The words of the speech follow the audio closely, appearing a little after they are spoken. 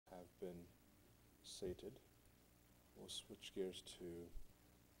sated, we'll switch gears to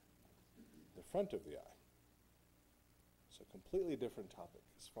the front of the eye. So completely different topic,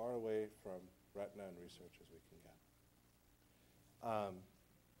 as far away from retina and research as we can get.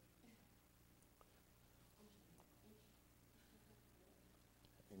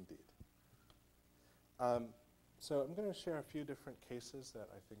 Indeed. So I'm going to share a few different cases that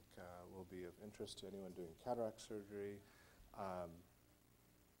I think will be of interest to anyone doing cataract surgery.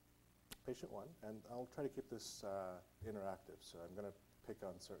 Patient one, and I'll try to keep this interactive, so I'm going to pick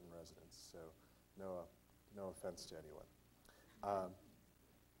on certain residents, so no offense to anyone.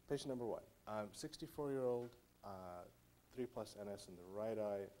 Patient number one, 64-year-old, 3+ NS in the right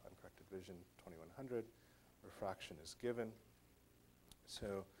eye, uncorrected vision, 2100, refraction is given.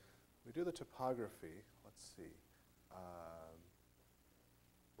 So we do the topography. Let's see.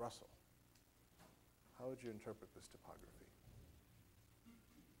 Russell, how would you interpret this topography?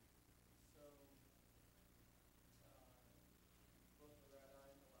 So, both the red eye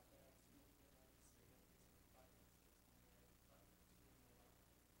and the left eye have significant astigmatism, 5.6 in the right, 5.2 in the left.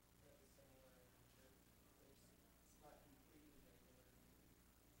 Fairly similar in nature. It's not completely regular.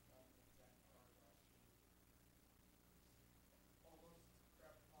 It's not an exact hourglass shape. Almost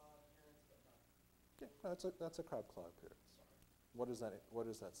crab claw appearance, but not. Yeah, that's a crab claw appearance. What does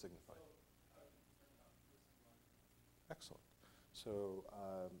that signify? So, I would be concerned about lucid margin. Excellent. So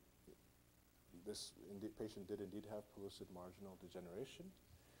this patient did indeed have pellucid marginal degeneration,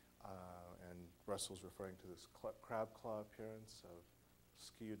 and Russell's referring to this crab claw appearance of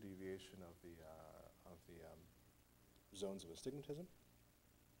skew deviation of the zones of astigmatism.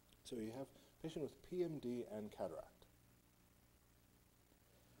 So you have a patient with PMD and cataract.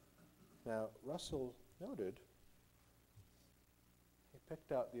 Now, Russell noted he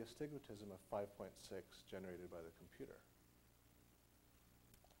picked out the astigmatism of 5.6 generated by the computer.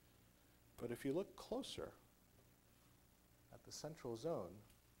 But if you look closer at the central zone,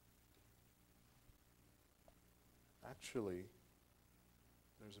 actually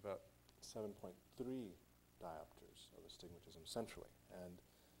there's about 7.3 diopters of astigmatism centrally. And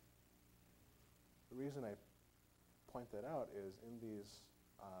the reason I point that out is in these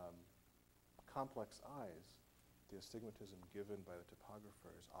complex eyes, the astigmatism given by the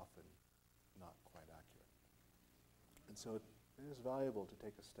topographer is often not quite accurate. And so it is valuable to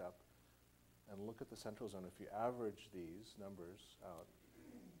take a step and look at the central zone. If you average these numbers out,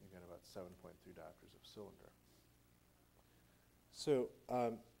 you get about 7.3 diopters of cylinder. So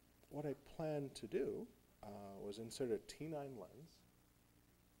what I planned to do was insert a T9 lens.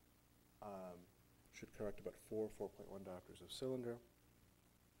 Should correct about 4.1 diopters of cylinder,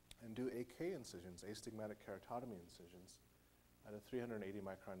 and do AK incisions, astigmatic keratotomy incisions, at a 380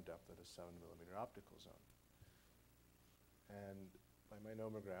 micron depth at a 7 millimeter optical zone. And by my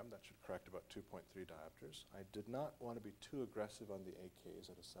nomogram, that should correct about 2.3 diopters. I did not want to be too aggressive on the AKs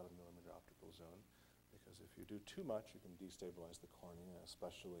at a 7 millimeter optical zone, because if you do too much, you can destabilize the cornea,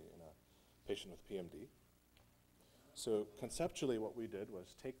 especially in a patient with PMD. So conceptually, what we did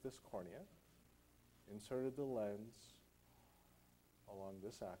was take this cornea, inserted the lens along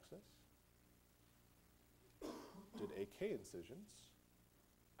this axis, did AK incisions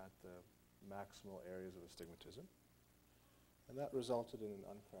at the maximal areas of astigmatism, and that resulted in an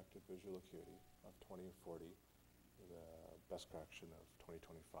uncorrected visual acuity of 20/40 with a best correction of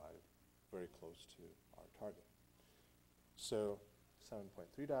 20/25, very close to our target. So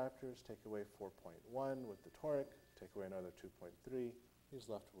 7.3 diopters, take away 4.1 with the toric, take away another 2.3, he's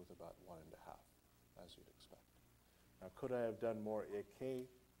left with about 1.5, as you'd expect. Now, could I have done more AK?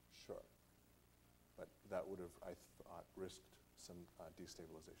 Sure. But that would have, I thought, risked some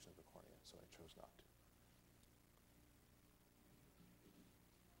destabilization of the cornea, so I chose not to.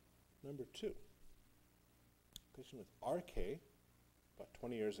 Number two, patient with RK, about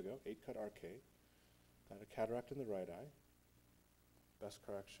 20 years ago, 8-cut RK, got a cataract in the right eye. Best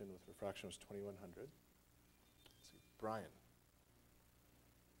correction with refraction was 2100. Let's see, Brian,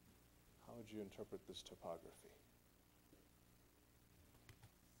 how would you interpret this topography?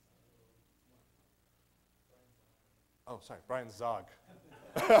 Oh, sorry, Brian Zog.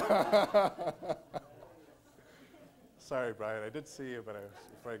 Sorry, Brian, I did see you, but I was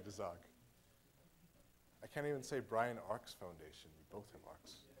referring to Zog. I can't even say Brian Arcs Foundation. We both have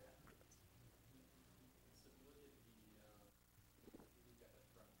arcs.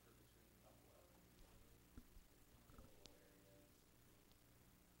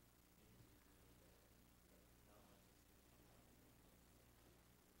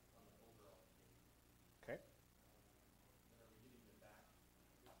 Okay.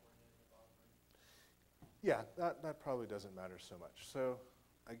 Yeah, that probably doesn't matter so much. So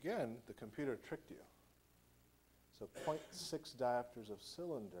again, the computer tricked you. So 0.6 diopters of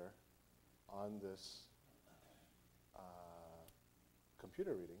cylinder on this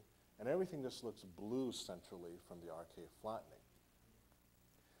computer reading, and everything just looks blue centrally from the RK flattening.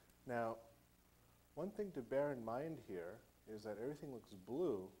 Now, one thing to bear in mind here is that everything looks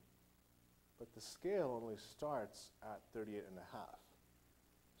blue, but the scale only starts at 38 and a half.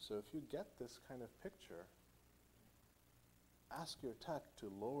 So if you get this kind of picture, ask your tech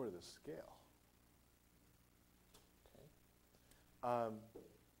to lower the scale. Okay?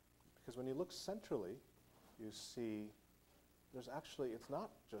 Because when you look centrally, you see there's actually, it's not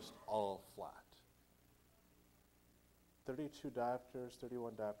just all flat. 32 diopters,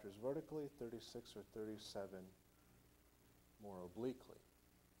 31 diopters vertically, 36 or 37 more obliquely.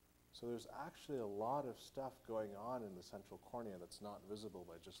 So there's actually a lot of stuff going on in the central cornea that's not visible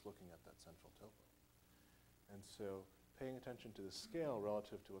by just looking at that central topo. And so paying attention to the scale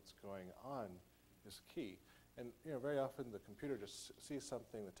relative to what's going on is key. And very often the computer just sees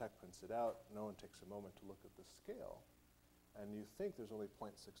something, the tech prints it out, no one takes a moment to look at the scale, and you think there's only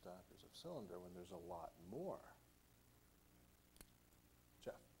 0.6 diopters of cylinder when there's a lot more.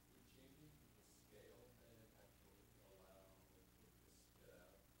 Jeff? You're changing the scale and actually allow it to spit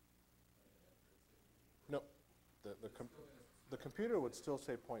out an No, the computer would still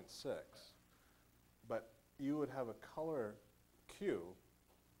say 0.6, but you would have a color cue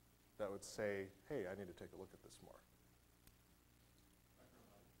that would say, hey, I need to take a look at this more. What does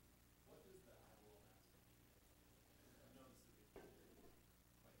the IOL master mean? I've noticed that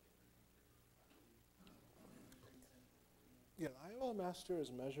they're quite different. Yeah, the IOL master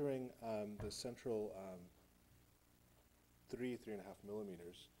is measuring the central 3.5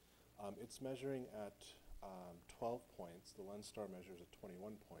 millimeters. It's measuring at 12 points. The lens star measures at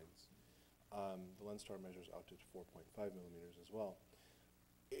 21 points. The lens star measures out to 4.5 millimeters as well.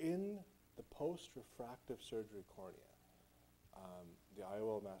 In the post-refractive surgery cornea, the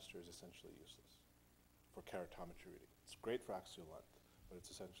IOL master is essentially useless for keratometry reading. It's great for axial length, but it's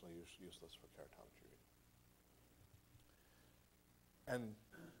essentially useless for keratometry reading. And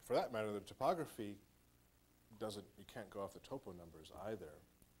for that matter, the topography you can't go off the topo numbers either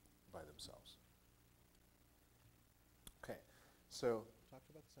by themselves. Okay, so we talked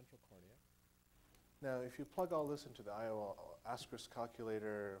about the central cornea. Now, if you plug all this into the IOL asterisk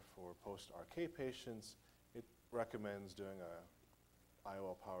calculator for post-RK patients, it recommends doing a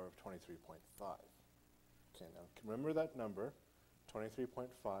IOL power of 23.5. Okay, now remember that number, 23.5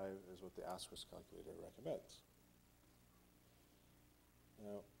 is what the asterisk calculator recommends.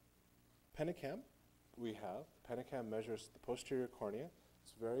 Now, Penacam, Penacam measures the posterior cornea.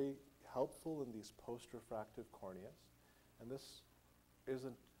 It's very helpful in these post-refractive corneas, and this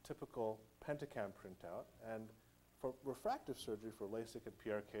isn't typical Pentacam printout. And for refractive surgery, for LASIK and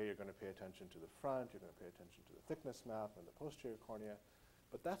PRK, you're going to pay attention to the front, you're going to pay attention to the thickness map and the posterior cornea,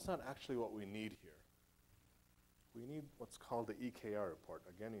 but that's not actually what we need here. We need what's called the EKR report.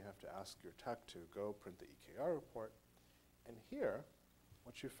 Again, you have to ask your tech to go print the EKR report, and here,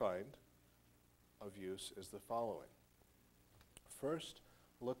 what you find of use is the following. First,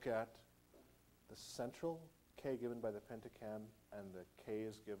 look at the central K given by the Pentacam and the K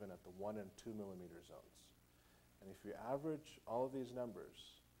is given at the 1 and 2 millimeter zones. And if you average all of these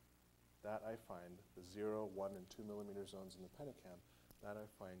numbers, that I find, the 0, 1, and 2 millimeter zones in the Pentacam, that I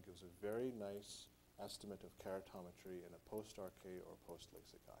find gives a very nice estimate of keratometry in a post-RK or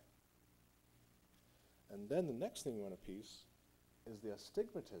post-LASIK eye. And then the next thing you want to piece is the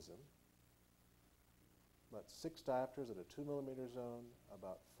astigmatism, about 6 diopters at a 2 millimeter zone,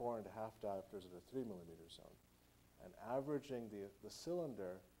 about 4.5 diopters at a 3 millimeter zone. And averaging the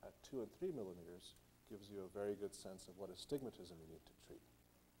cylinder at 2 and 3 millimeters gives you a very good sense of what astigmatism you need to treat,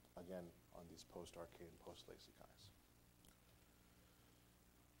 again, on these post-RK and post-LASIK eyes.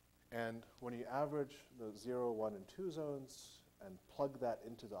 And when you average the 0, 1, and 2 zones and plug that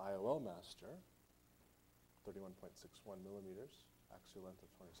into the IOL master, 31.61 millimeters, axial length of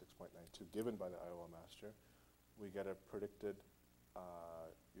 26.92 given by the IOL master, we get a predicted,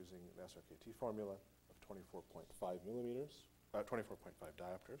 using the SRKT formula, of 24.5 millimeters, 24.5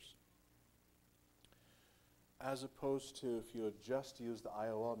 diopters, as opposed to if you had just used the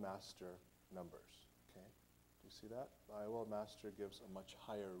IOL master numbers. Okay, do you see that? The IOL master gives a much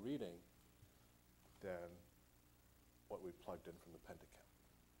higher reading than what we plugged in from the Pentacam.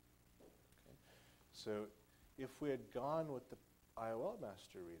 Okay, so if we had gone with the IOL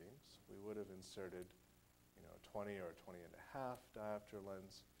master readings, we would have inserted, 20 or 20 and a half diopter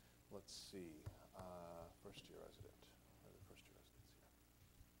lens. Let's see, first year resident. Where are the first year residents here?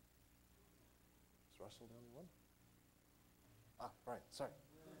 Is Russell the only one? Ah, right, sorry.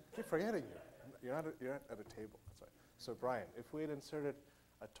 keep forgetting you. You're not at a table. That's right. So Brian, if we had inserted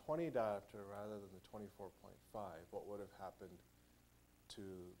a 20 diopter rather than the 24.5, what would have happened to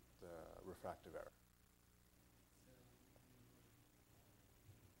the refractive error?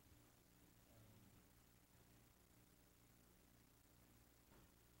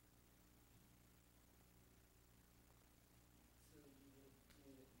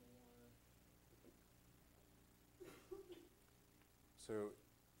 So,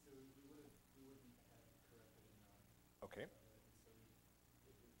 So we wouldn't have corrected enough. okay, So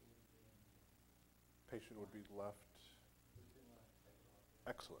it would have been, patient would be left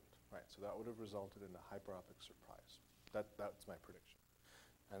hyperopic. excellent. Right, so that would have resulted in a hyperopic surprise. That's my prediction.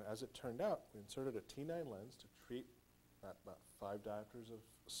 And as it turned out, we inserted a T9 lens to treat that about 5 diopters of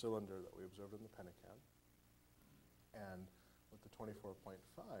cylinder that we observed in the penicam. And with the 24.5,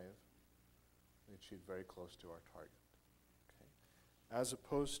 we achieved very close to our target. Okay. As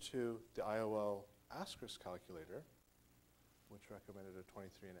opposed to the IOL asterisk calculator, which recommended a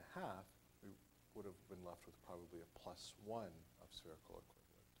 23.5, we would have been left with probably a +1 of spherical equivalent.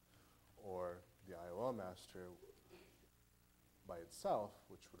 Or the IOL master by itself,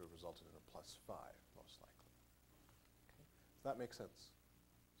 which would have resulted in a +5, most likely. Okay. Does that make sense?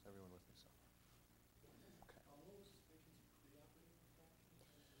 Is everyone with me so far? Okay. What was this patient's preoperative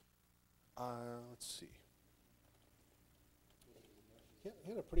refraction? Let's see.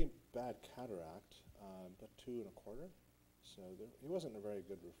 He had a pretty bad cataract, about 2.25. So he wasn't a very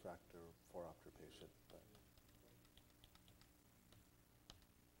good refractor 4-opter patient. But.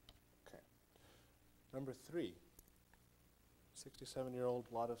 Okay. Number 3.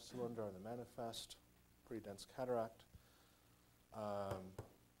 67-year-old, lot of cylinder on the manifest, pretty dense cataract.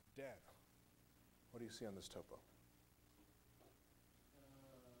 Dan, what do you see on this topo?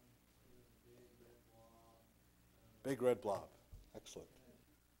 Big red blob. Excellent.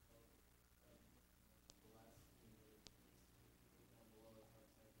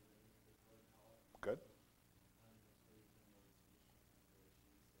 Good.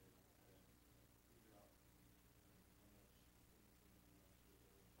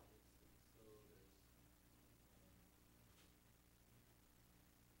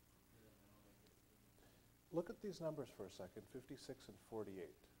 Look at these numbers for a second, 56 and 48.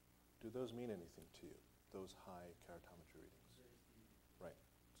 Do those mean anything to you, those high keratometry readings? Right.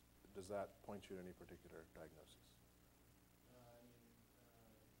 Does that point you to any particular diagnosis?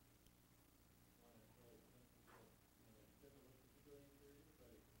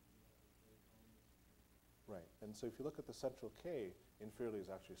 Right, and so if you look at the central K, inferiorly is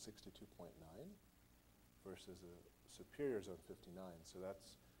actually 62.9 versus a superior zone 59, so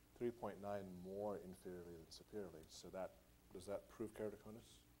that's 3.9 more inferiorly than superiorly. So does that prove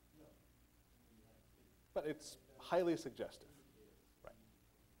keratoconus? No. But it's highly suggestive. Right.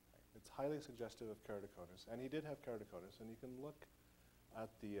 It's highly suggestive of keratoconus, and he did have keratoconus, and you can look at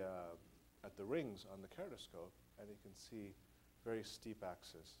the rings on the keratoscope, and you can see very steep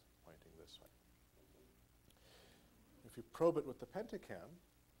axis pointing this way. If you probe it with the pentacam,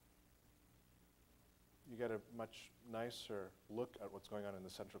 you get a much nicer look at what's going on in the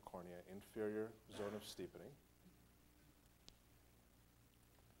central cornea, inferior zone of steepening.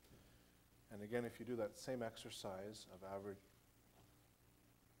 And again, if you do that same exercise of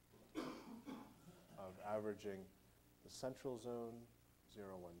averaging the central zone,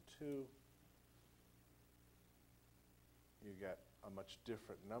 0, 1, 2, you get a much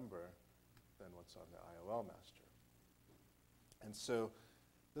different number than what's on the IOL master. And so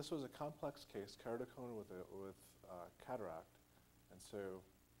this was a complex case, keratoconus with cataract, and so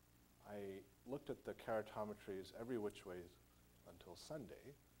I looked at the keratometries every which way until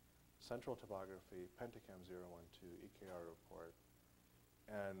Sunday, central topography, pentacam 0, 1, 2, EKR report,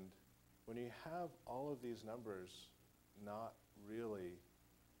 and when you have all of these numbers not really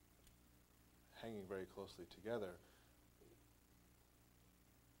hanging very closely together,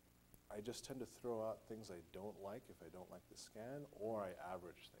 I just tend to throw out things I don't like if I don't like the scan, or I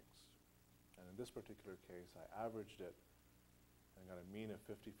average things. And in this particular case, I averaged it and got a mean of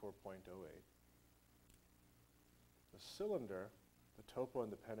 54.08. The cylinder, the topo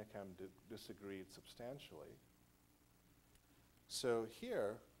and the penicam disagreed substantially. So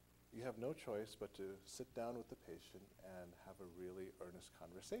here, you have no choice but to sit down with the patient and have a really earnest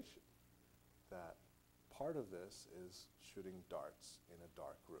conversation. That part of this is shooting darts in a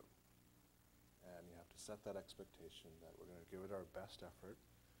dark room. And you have to set that expectation that we're going to give it our best effort,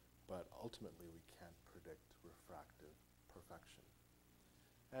 but ultimately we can't predict refractive perfection.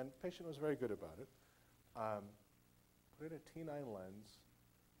 And the patient was very good about it. Put in a T9 lens.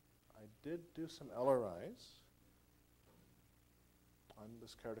 I did do some LRIs on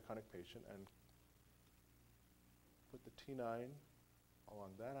this keratoconic patient and put the T9 along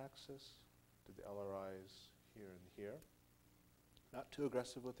that axis, did the LRIs here and here. Not too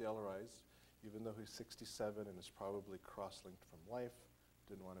aggressive with the LRIs, even though he's 67 and is probably cross-linked from life,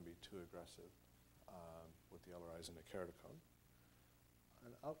 didn't want to be too aggressive with the LRIs in a keratocone.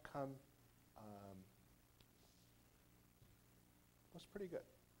 An outcome was pretty good.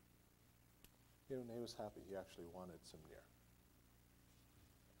 He was happy. He actually wanted some near.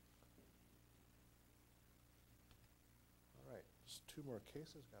 All right, just 2 more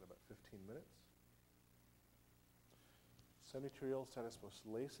cases. Got about 15 minutes. 72-year-old status post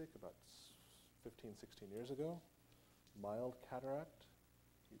LASIK about 15, 16 years ago. Mild cataract.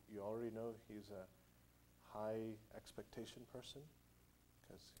 You already know he's a high expectation person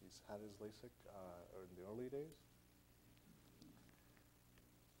because he's had his LASIK in the early days.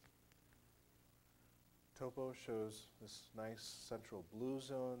 Topo shows this nice central blue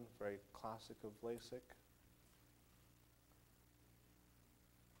zone, very classic of LASIK.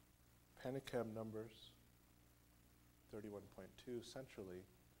 Panicam numbers, 31.2 centrally,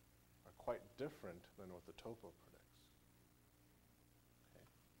 are quite different than what the topo predicts. Okay.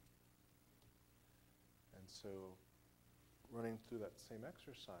 And so, running through that same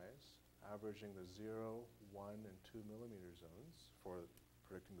exercise, averaging the 0, 1, and 2 millimeter zones for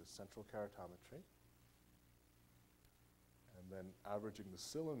predicting the central keratometry, and then averaging the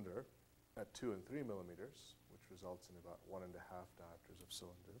cylinder at 2 and 3 millimeters, which results in about 1.5 diopters of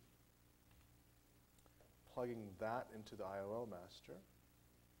cylinder. Plugging that into the IOL master.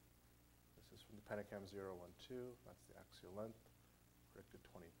 This is from the Panicam 012, that's the axial length, predicted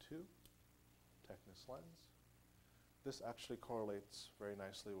 22, Technis lens. This actually correlates very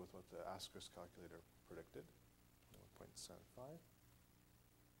nicely with what the Asker's calculator predicted, 1.75.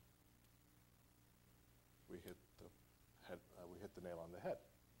 We hit the head, we hit the nail on the head.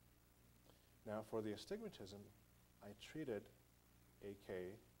 Now for the astigmatism, I treated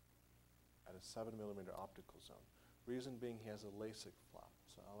AK at a 7 millimeter optical zone. Reason being he has a LASIK flap,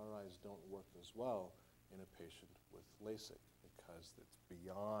 so LRIs don't work as well in a patient with LASIK because it's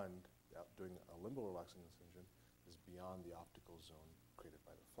beyond, doing a limbal relaxing incision is beyond the optical zone created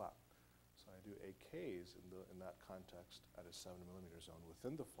by the flap. So I do AKs in that context at a 7 millimeter zone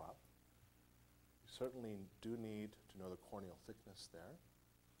within the flap. You certainly do need to know the corneal thickness there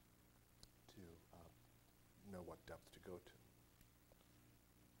to know what depth to go to.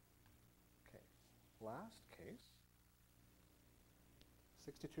 Okay, last case,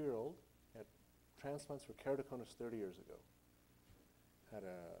 62-year-old, had transplants for keratoconus 30 years ago. Had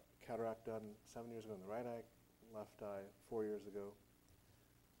a cataract done 7 years ago in the right eye, left eye 4 years ago.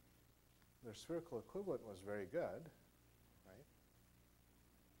 Their spherical equivalent was very good, right?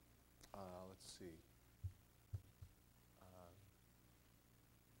 Let's see.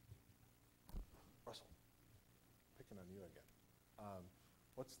 Russell, picking on you again.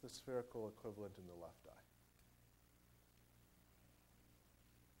 What's the spherical equivalent in the left eye?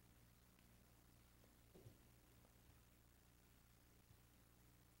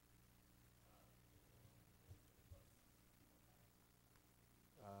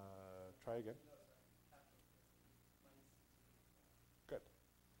 Try again. Good.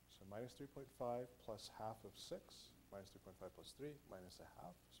 So minus 3.5 plus half of 6, minus 3.5 plus 3, minus a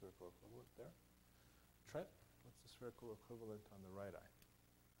half, spherical equivalent there. Trent, what's the spherical equivalent on the right eye?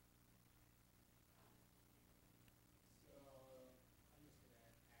 So I'm just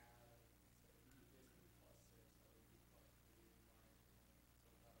going to add, so you basically plus 6, that would be plus 3 minus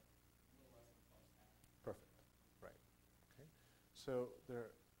 1, so about a little less than plus half. Perfect. Right. Okay. So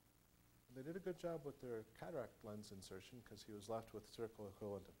they did a good job with their cataract lens insertion because he was left with spherical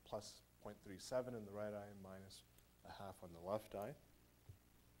equivalent of plus 0.37 in the right eye and minus a half on the left eye.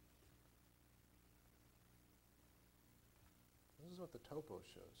 This is what the topo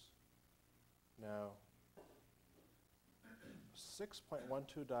shows. Now,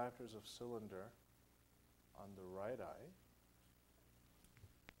 6.12 diopters of cylinder on the right eye,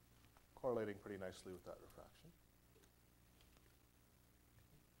 correlating pretty nicely with that refraction.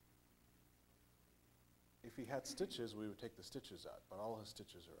 If he had stitches, we would take the stitches out, but all his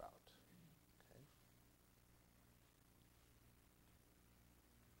stitches are out. Okay.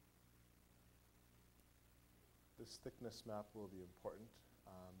 This thickness map will be important.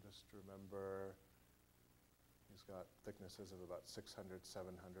 Just remember, he's got thicknesses of about 600,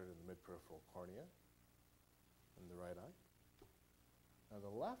 700 in the mid-peripheral cornea in the right eye. Now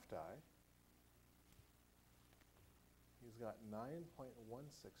the left eye, he's got 9.16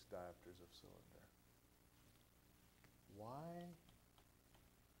 diopters of cylinder. Why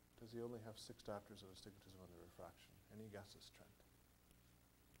does he only have 6 diopters of astigmatism on the refraction? Any guesses, Trent?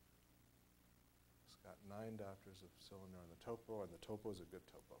 got 9 diopters of cylinder on the topo, and the topo is a good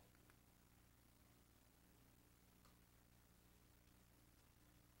topo.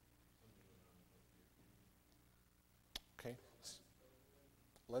 Okay.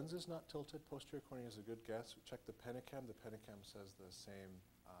 Lens is not tilted. Posterior cornea is a good guess. Check the penicam. The penicam says the same.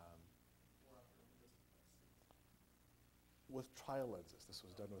 With trial lenses. This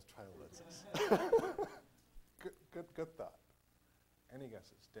was done with trial lenses. Good thought. Any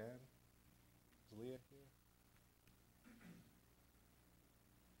guesses? Dan? Is Leah here?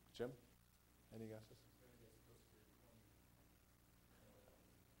 Jim? Any guesses?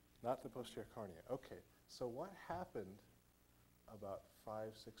 Not the posterior cornea. Okay. So what happened about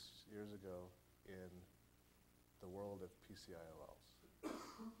 5, 6 years ago in the world of PCIOLs?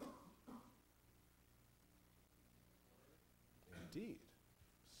 Indeed.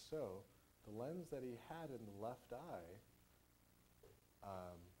 So the lens that he had in the left eye,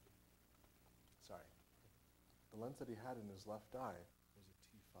 the lens that he had in his left eye was a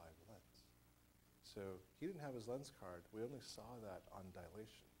T5 lens. So he didn't have his lens card. We only saw that on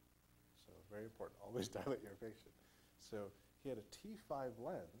dilation. So very important, always dilate your patient. So he had a T5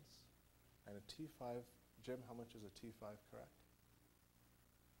 lens and a T5, Jim, how much is a T5 correct?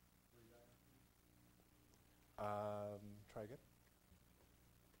 Try again.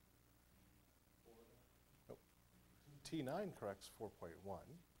 Nope. T9 corrects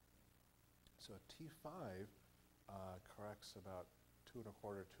 4.1. So a T5 corrects about 2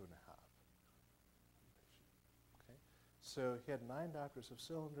 1/4, 2 1/2. Okay. So he had 9 diopters of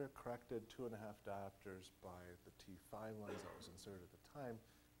cylinder, corrected 2 1/2 diopters by the T5 lens that was inserted at the time.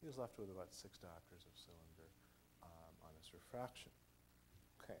 He was left with about 6 diopters of cylinder on his refraction.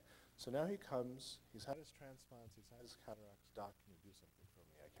 Okay. So now he comes, he's had his transplants, he's had his cataracts. Doc, can you do something for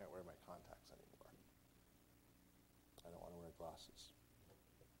me? I can't wear my contacts anymore. I don't want to wear glasses.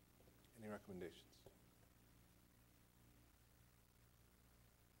 Any recommendations?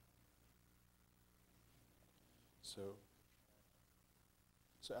 So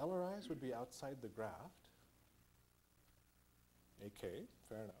LRIs would be outside the graft. AK,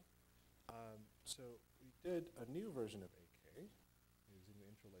 fair enough. So we did a new version of AK using the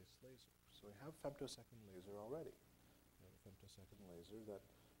interlace laser. So we have femtosecond laser already. We have a femtosecond laser that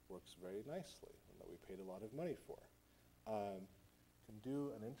works very nicely and that we paid a lot of money for. Can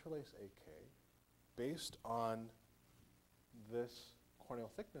do an interlace AK based on this corneal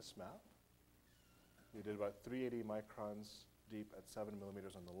thickness map. We did about 380 microns deep at 7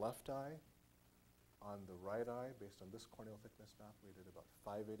 millimeters on the left eye. On the right eye, based on this corneal thickness map, we did about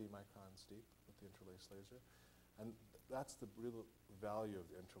 580 microns deep with the interlace laser. And that's the real value of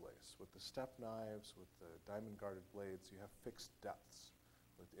the interlace. With the step knives, with the diamond-guarded blades, you have fixed depths.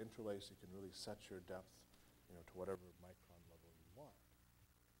 With the interlace, you can really set your depth, to whatever micron level you want.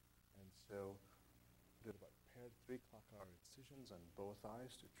 And so we did about paired 3 clock hour incisions on both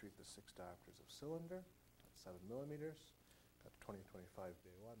eyes to treat the 6 diopters of cylinder at 7 millimeters. Got 2025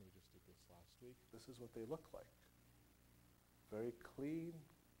 day 1. We just did this last week. This is what they look like. Very clean,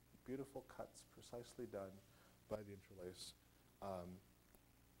 beautiful cuts, precisely done by the interlace.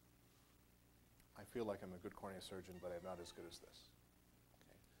 I feel like I'm a good cornea surgeon, but I'm not as good as this.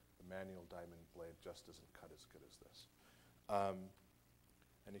 Okay. The manual diamond blade just doesn't cut as good as this.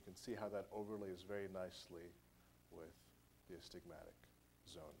 And you can see how that overlays very nicely with the astigmatic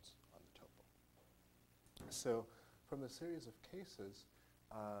zones on the topo. So from the series of cases,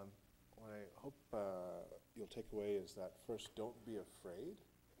 what I hope you'll take away is that first, don't be afraid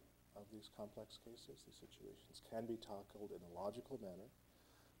of these complex cases. These situations can be tackled in a logical manner.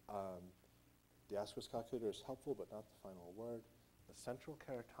 The Asquith calculator is helpful, but not the final word. The central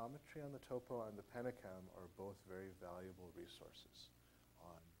keratometry on the topo and the penicam are both very valuable resources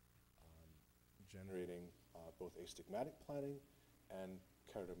on generating both astigmatic planning and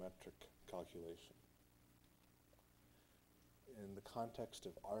keratometric calculation. In the context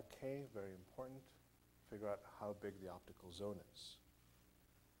of RK, very important, figure out how big the optical zone is.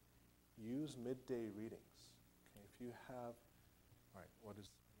 Use midday readings. Okay, if you have, all right, what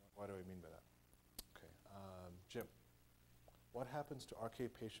do I mean by that? Okay, Jim, what happens to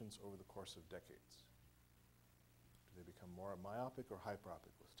RK patients over the course of decades? Do they become more myopic or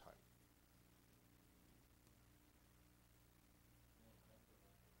hyperopic with time?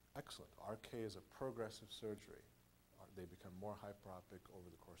 Excellent. RK is a progressive surgery. They become more hyperopic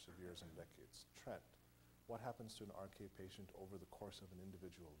over the course of years and decades. Trent, what happens to an RK patient over the course of an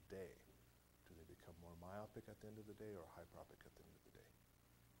individual day? Do they become more myopic at the end of the day or hyperopic at the end of the day?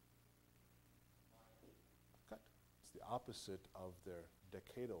 Good. It's the opposite of their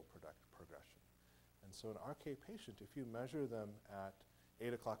decadal progression. And so an RK patient, if you measure them at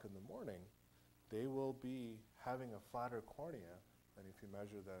 8 o'clock in the morning, they will be having a flatter cornea than if you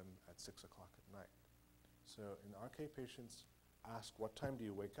measure them at 6 o'clock at night. So in RK patients, ask what time do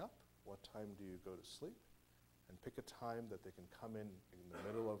you wake up, what time do you go to sleep, and pick a time that they can come in the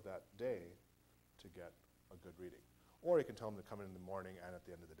middle of that day to get a good reading. Or you can tell them to come in the morning and at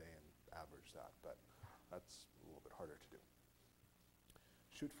the end of the day and average that, but that's a little bit harder to do.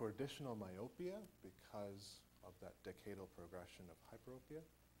 Shoot for additional myopia because of that decadal progression of hyperopia.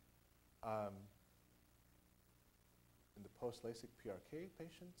 In the post-LASIK PRK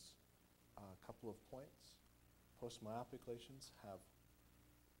patients, a couple of points. Post-myopic lesions have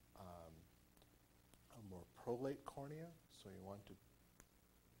a more prolate cornea, so you want to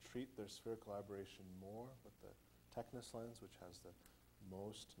treat their spherical aberration more with the Technis lens, which has the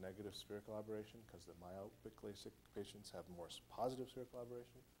most negative spherical aberration, because the myopic LASIK patients have more positive spherical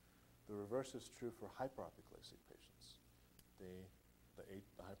aberration. The reverse is true for hyperopic LASIK patients. The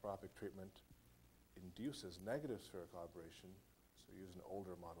hyperopic treatment induces negative spherical aberration, so use an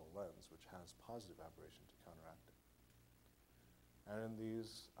older model lens, which has positive aberration to counteract it. And in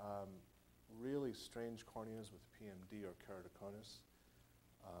these really strange corneas with PMD or keratoconus,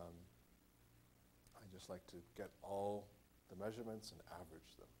 I just like to get all the measurements and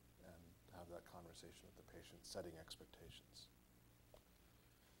average them and have that conversation with the patient, setting expectations.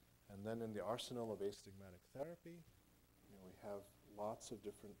 And then in the arsenal of astigmatic therapy, we have lots of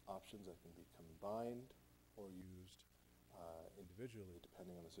different options that can be combined or used individually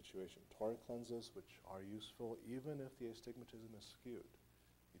depending on the situation. Toric lenses, which are useful even if the astigmatism is skewed.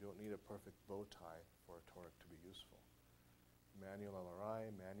 You don't need a perfect bow tie for a toric to be useful. Manual LRI,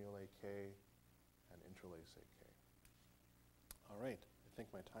 manual AK, and intralace AK. All right, I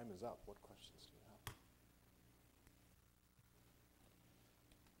think my time is up. What questions do you have?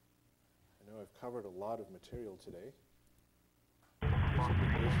 I know I've covered a lot of material today.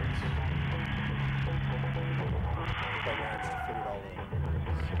 I managed to fit it all in.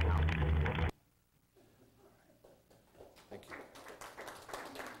 Thank you.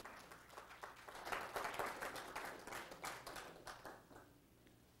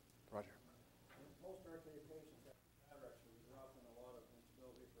 Roger. Most RK patients have cataract surgery. There's often a lot of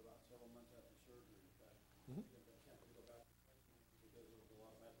instability for about several months after surgery. In fact, Mhm. they can't go back to treatment because of a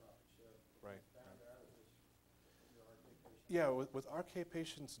lot of hyperopic shift. Right. Found that is your RK patients. Yeah, with RK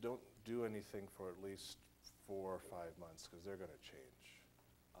patients, don't do anything for at least 4 or 5 months because they're going to change,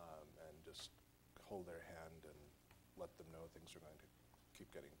 and just hold their hand and let them know things are going to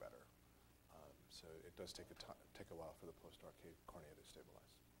keep getting better. So it does take a while for the post-RK cornea to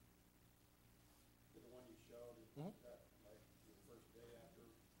stabilize. The one you showed, is Mhm. that like the first day after?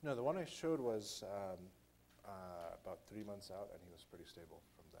 No, the one I showed was about 3 months out, and he was pretty stable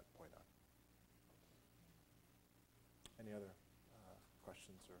from that point on. Any other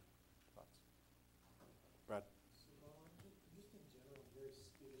questions or thoughts? Brad? So, just in general, I'm very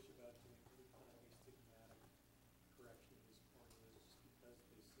skittish about doing any kind of astigmatic correction of his corneas just because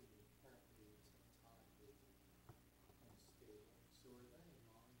they seem inherently symptomatically unstable. So are there any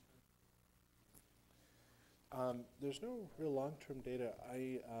long-term? There's no real long-term data.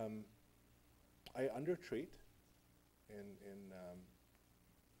 I undertreat in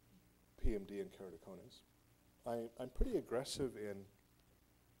PMD and keratoconus. I'm pretty aggressive in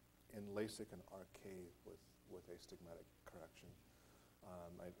LASIK and RK with astigmatic correction.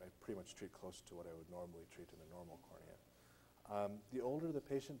 I pretty much treat close to what I would normally treat in a normal cornea. The older the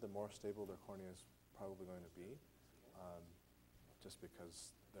patient, the more stable their cornea is probably going to be, just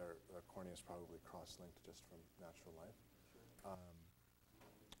because their cornea is probably cross-linked just from natural life.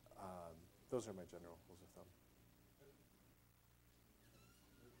 Those are my general rules of thumb.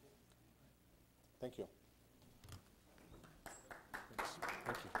 Thank you. Thanks.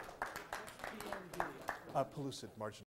 Thank you. Pellucid margin.